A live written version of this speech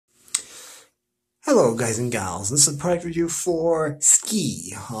Hello guys and gals, this is a product review for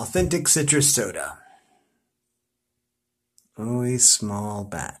Ski Authentic Citrus Soda. Always small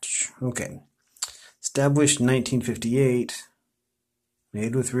batch. Okay. Established in 1958,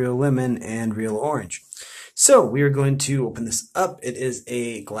 made with real lemon and real orange. So we are going to open this up. It is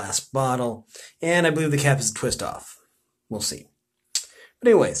a glass bottle, and I believe the cap is a twist off. We'll see. But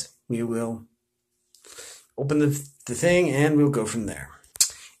anyways, we will open the thing and we'll go from there.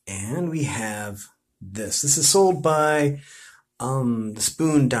 And we have this. This is sold by the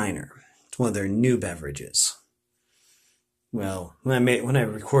Spoon Diner. It's one of their new beverages. Well, when I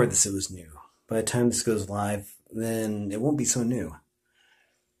record this, it was new. By the time this goes live, then it won't be so new.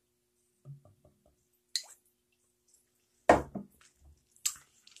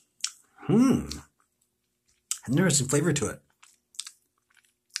 I've never seen flavor to it.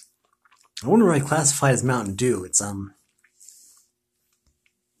 I wouldn't really classify it as Mountain Dew. It's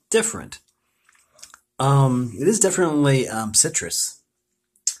different. It is definitely citrus.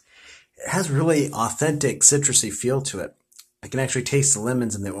 It has really authentic citrusy feel to it. I can actually taste the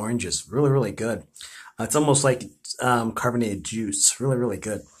lemons and the oranges. Really, really good. It's almost like carbonated juice. Really, really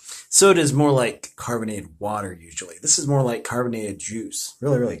good. Soda is more like carbonated water usually. This is more like carbonated juice.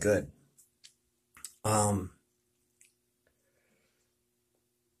 Really, really good.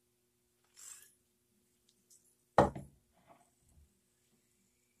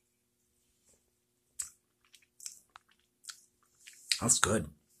 That's good.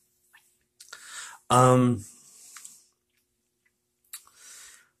 Let's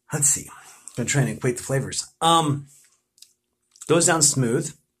see. I'm gonna try and equate the flavors. Goes down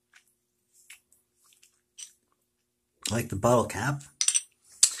smooth, like the bottle cap,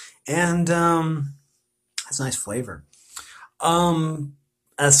 and has a nice flavor.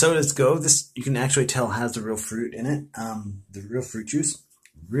 As sodas go, this you can actually tell has the real fruit in it. The real fruit juice,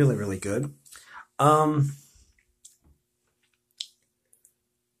 really, really good.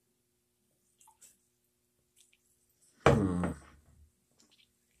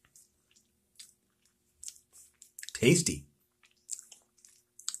 Tasty.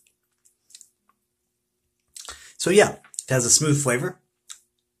 So yeah, it has a smooth flavor,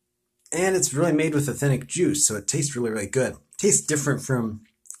 and it's really made with authentic juice, so it tastes really, really good. It tastes different from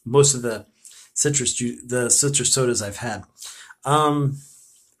most of the citrus sodas I've had. Really,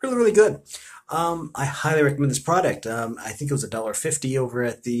 really good. I highly recommend this product. I think it was $1.50 over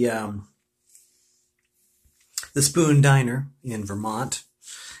at the Spoon Diner in Vermont.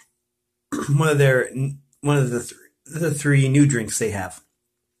 One of the three new drinks they have.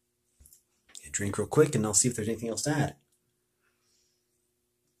 Drink real quick and I'll see if there's anything else to add.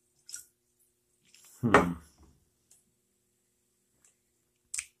 I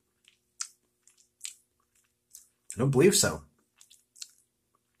don't believe so.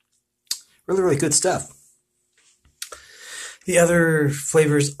 Really, really good stuff. The other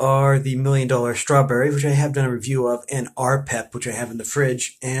flavors are the $1 Million Strawberry, which I have done a review of, and R-Pep, which I have in the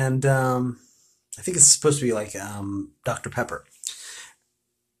fridge, and I think it's supposed to be like Dr. Pepper.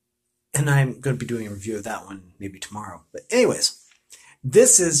 And I'm going to be doing a review of that one maybe tomorrow. But anyways,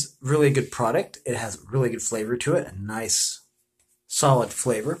 this is really a good product. It has really good flavor to it, a nice, solid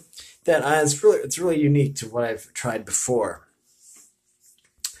flavor that it's really unique to what I've tried before.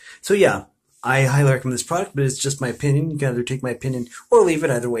 So yeah, I highly recommend this product, but it's just my opinion. You can either take my opinion or leave it.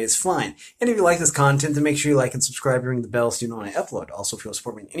 Either way is fine. And if you like this content, then make sure you like and subscribe and ring the bell so you know when I upload. Also, if you want to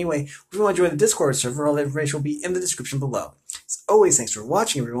support me in any way, if you want to join the Discord server, all the information will be in the description below. As always, thanks for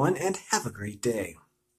watching, everyone, and have a great day.